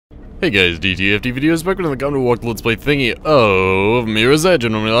Hey guys, GTFDvideos back with another Come to Walk Let's Play thingy of Mirror's Edge,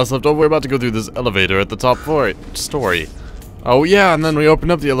 and when we last left off, we're about to go through this elevator at the top story. Oh yeah, and then we open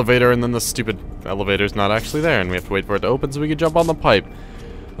up the elevator, and then the stupid elevator's not actually there, and we have to wait for it to open so we can jump on the pipe.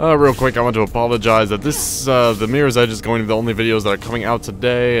 Real quick, I want to apologize that this, the Mirror's Edge is going to be the only videos that are coming out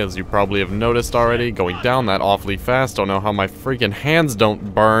today, as you probably have noticed already, going down that awfully fast. Don't know how my freaking hands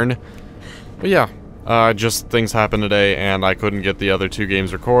don't burn. But yeah. Just things happened today, and I couldn't get the other two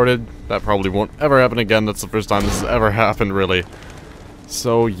games recorded. That probably won't ever happen again. That's the first time this has ever happened, really.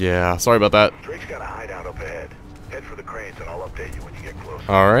 So, yeah. Sorry about that. Drake's got a hideout up ahead. Head for the cranes, and I'll update you when you get closer.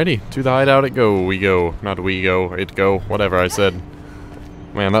 Alrighty. To the hideout it go. We go. Not we go. It go. Whatever I said.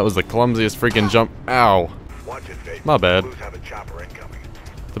 Man, that was the clumsiest freaking jump. Ow. Watch it, Faith. My bad. The Blues have a chopper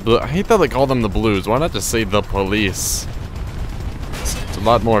incoming. I hate that they call them the Blues. Why not just say the police? It's a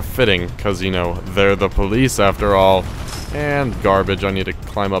lot more fitting, because, you know, they're the police after all. And garbage, I need to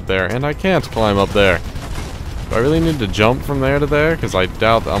climb up there, and I can't climb up there. Do I really need to jump from there to there? Because I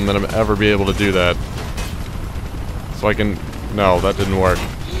doubt I'm going to ever be able to do that. So I can... No, that didn't work.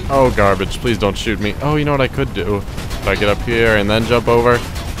 Oh, garbage, please don't shoot me. Oh, you know what I could do? If I get up here and then jump over?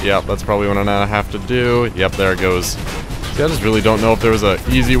 Yep, that's probably what I'm going to have to do. Yep, there it goes. See, I just really don't know if there was an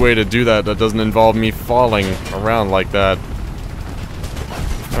easy way to do that that doesn't involve me falling around like that.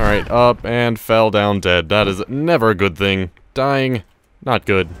 Alright, up and fell down dead. That is never a good thing. Dying, not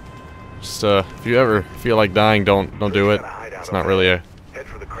good. Just, if you ever feel like dying, don't do it. It's not really a...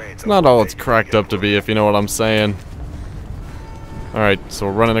 It's not all it's cracked up to be, if you know what I'm saying. Alright, so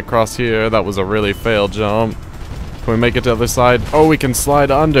we're running across here. That was a really failed jump. Can we make it to the other side? Oh, we can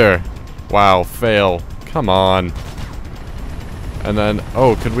slide under. Wow, fail. Come on. And then,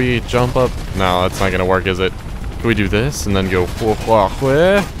 oh, could we jump up? No, that's not gonna work, is it? Can we do this and then go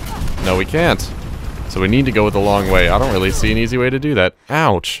No, we can't. So we need to go with the long way. I don't really see an easy way to do that.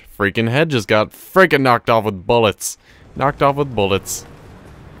 Ouch. Freaking head just got freaking knocked off with bullets. Knocked off with bullets.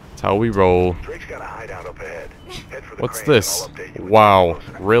 That's how we roll. Drake's got a hideout up ahead. Head for the What's cranes, this? and I'll update you when Wow. you get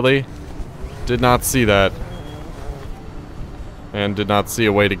closer. Really? Did not see that. And did not see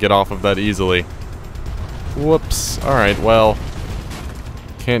a way to get off of that easily. Whoops. Alright, well.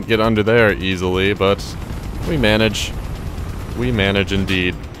 Can't get under there easily, but... we manage. We manage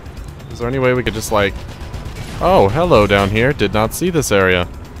indeed. Is there any way we could just like... Oh, hello down here. Did not see this area.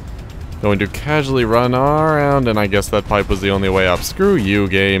 Going to casually run around, and I guess that pipe was the only way up. Screw you,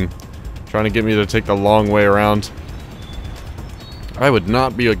 game. Trying to get me to take the long way around. I would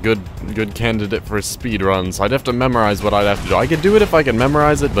not be a good candidate for speed runs. I'd have to memorize what I'd have to do. I could do it if I could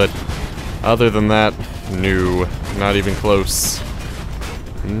memorize it, but other than that, no. Not even close.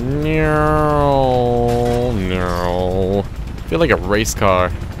 No, no. I feel like a race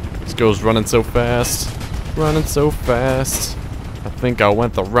car. This goes running so fast. Running so fast. I think I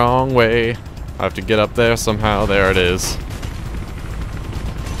went the wrong way. I have to get up there somehow. There it is.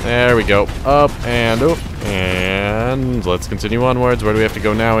 There we go. Up and up. And let's continue onwards. Where do we have to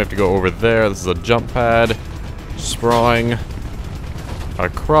go now? We have to go over there. This is a jump pad. Sprawling.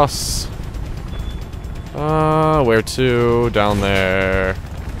 Across. Where to? Down there.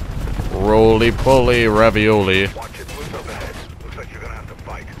 Roly-poly ravioli. Watch it, Blues up ahead. Looks like you're gonna have to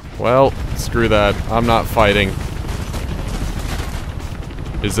fight. Well, screw that. I'm not fighting.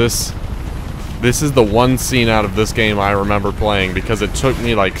 Is this... This is the one scene out of this game I remember playing because it took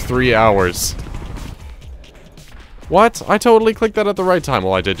me like 3 hours. What? I totally clicked that at the right time.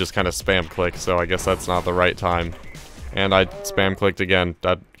 Well, I did just kind of spam click, so I guess that's not the right time. And I spam clicked again.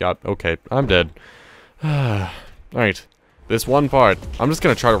 That got... Okay, I'm dead. Alright. This one part, I'm just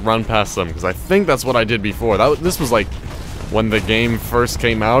gonna try to run past them, because I think that's what I did before. This was like when the game first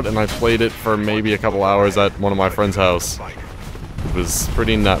came out, and I played it for maybe a couple hours at one of my friend's house. It was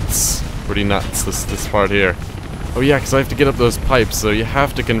pretty nuts. Pretty nuts, this part here. Oh yeah, because I have to get up those pipes, so you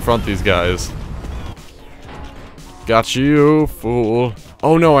have to confront these guys. Got you, fool.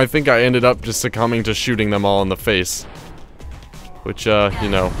 Oh no, I think I ended up just succumbing to shooting them all in the face. Which, you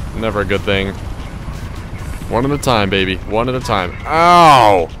know, never a good thing. One at a time, baby. One at a time.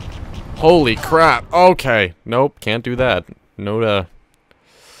 Ow! Holy crap. Okay. Nope, can't do that. No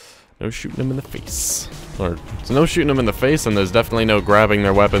shooting them in the face. Or, there's no shooting them in the face, and there's definitely no grabbing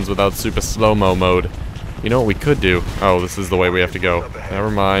their weapons without super slow-mo mode. You know what we could do? Oh, this is the way we have to go. Never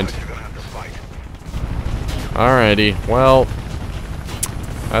mind. Alrighty. Well,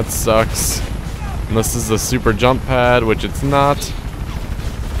 that sucks. And this is the super jump pad, which it's not.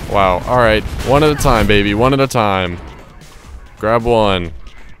 Wow, alright. One at a time, baby. One at a time. Grab one.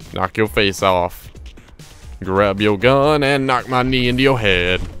 Knock your face off. Grab your gun and knock my knee into your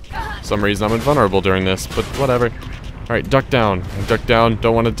head. For some reason I'm invulnerable during this, but whatever. Alright, duck down. Duck down.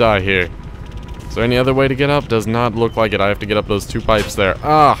 Don't want to die here. Is there any other way to get up? Does not look like it. I have to get up those 2 pipes there.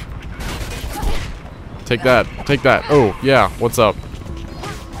 Ah! Take that. Take that. Oh, yeah. What's up?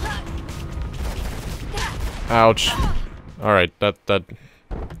 Ouch. Alright, that... This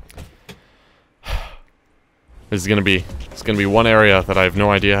is gonna be... It's gonna be one area that I have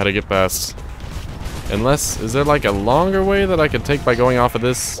no idea how to get past. Unless... Is there like a longer way that I could take by going off of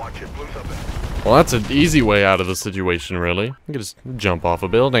this? Well, that's an easy way out of the situation, really. I could just jump off a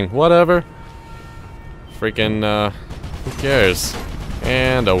building. Whatever. Freaking, who cares?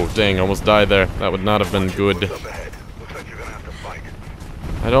 And, oh, dang, almost died there. That would not have been good.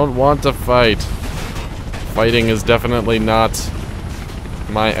 I don't want to fight. Fighting is definitely not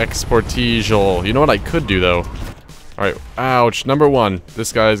my expertise. You know what I could do, though? Alright, ouch. Number 1.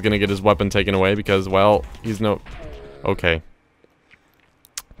 This guy is gonna get his weapon taken away because, well, he's no... Okay.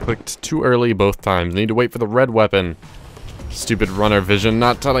 Clicked too early both times. Need to wait for the red weapon. Stupid runner vision,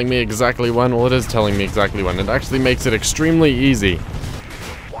 not telling me exactly when. Well, it is telling me exactly when. It actually makes it extremely easy.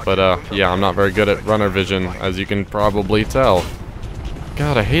 But, yeah, I'm not very good at runner vision, as you can probably tell.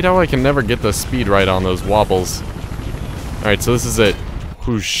 God, I hate how I can never get the speed right on those wobbles. Alright, so this is it.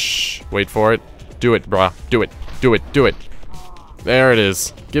 Whoosh. Wait for it. Do it, brah. Do it. Do it. Do it. There it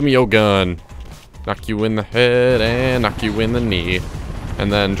is. Give me your gun. Knock you in the head and knock you in the knee.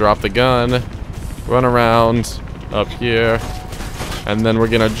 And then drop the gun. Run around up here. And then we're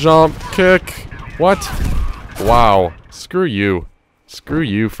gonna jump, kick. What? Wow. Screw you. Screw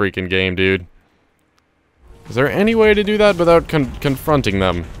you, freaking game, dude. Is there any way to do that without confronting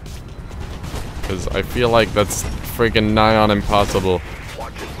them? Because I feel like that's freaking nigh on impossible.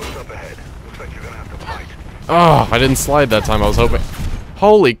 Oh, I didn't slide that time. I was hoping.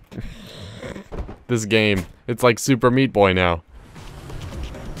 Holy. This game. It's like Super Meat Boy now.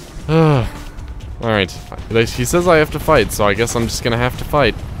 Alright. He says I have to fight, so I guess I'm just gonna have to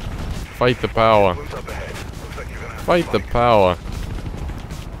fight. Fight the power. Fight the power.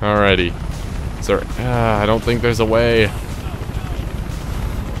 Alrighty. Sir, I don't think there's a way.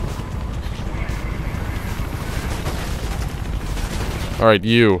 Alright,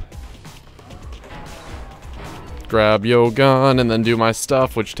 you. Grab your gun and then do my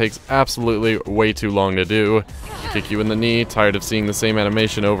stuff, which takes absolutely way too long to do. Kick you in the knee, tired of seeing the same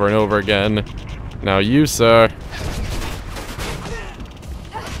animation over and over again. Now you, sir.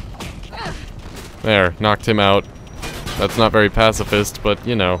 There, knocked him out. That's not very pacifist, but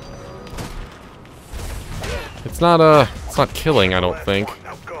you know. It's not killing, I don't think.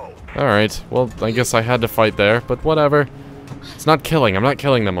 Alright, well, I guess I had to fight there, but whatever. It's not killing, I'm not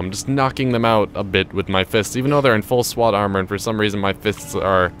killing them, I'm just knocking them out a bit with my fists, even though they're in full SWAT armor, and for some reason my fists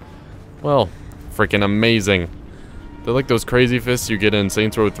are, well, freaking amazing. They're like those crazy fists you get in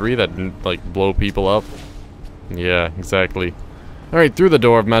Saints Row 3 that, like, blow people up. Yeah, exactly. Alright, through the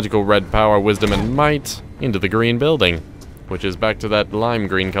door of magical red power, wisdom, and might, into the green building, which is back to that lime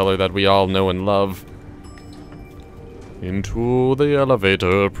green color that we all know and love. Into the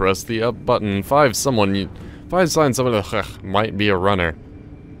elevator, press the up button. 5 signs someone might be a runner.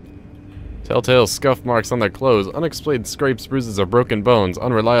 Telltale scuff marks on their clothes, unexplained scrapes, bruises, or broken bones,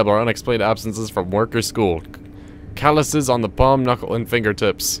 unreliable or unexplained absences from work or school. Calluses on the palm, knuckle, and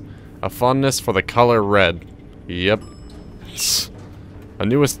fingertips. A fondness for the color red. Yep. A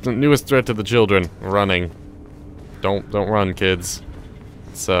newest threat to the children. Running. Don't run, kids.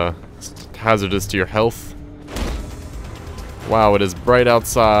 It's hazardous to your health. Wow, it is bright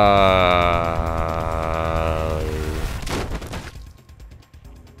outside.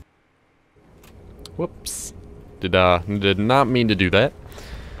 Whoops. Did not mean to do that.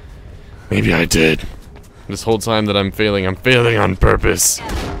 Maybe I did. This whole time that I'm failing on purpose.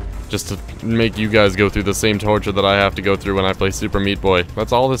 Just to make you guys go through the same torture that I have to go through when I play Super Meat Boy.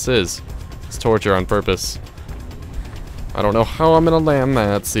 That's all this is. It's torture on purpose. I don't know how I'm gonna land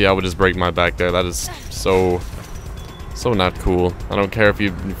that. See, I would just break my back there. That is so not cool. I don't care if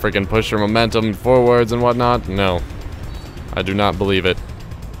you freaking push your momentum forwards and whatnot. No. I do not believe it.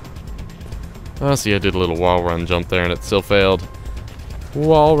 Oh, see, I did a little wall run jump there and it still failed.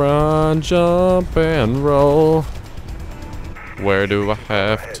 Wall run, jump, and roll. Where do I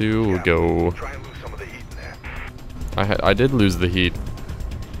have to go? I did lose the heat.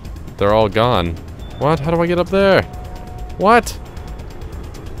 They're all gone. What? How do I get up there? What?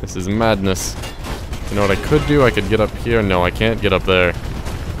 This is madness. You know what I could do? I could get up here. No, I can't get up there.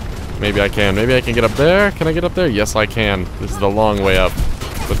 Maybe I can. Maybe I can get up there? Can I get up there? Yes, I can. This is the long way up.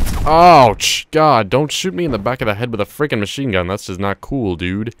 But, ouch! God, don't shoot me in the back of the head with a freaking machine gun. That's just not cool,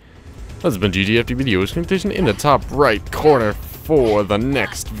 dude. This has been GTFDvideos. Condition in the top right corner for the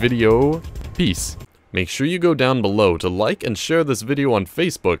next video. Peace. Make sure you go down below to like and share this video on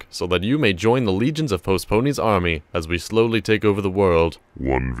Facebook so that you may join the legions of Posponey's army as we slowly take over the world.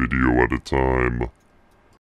 One video at a time.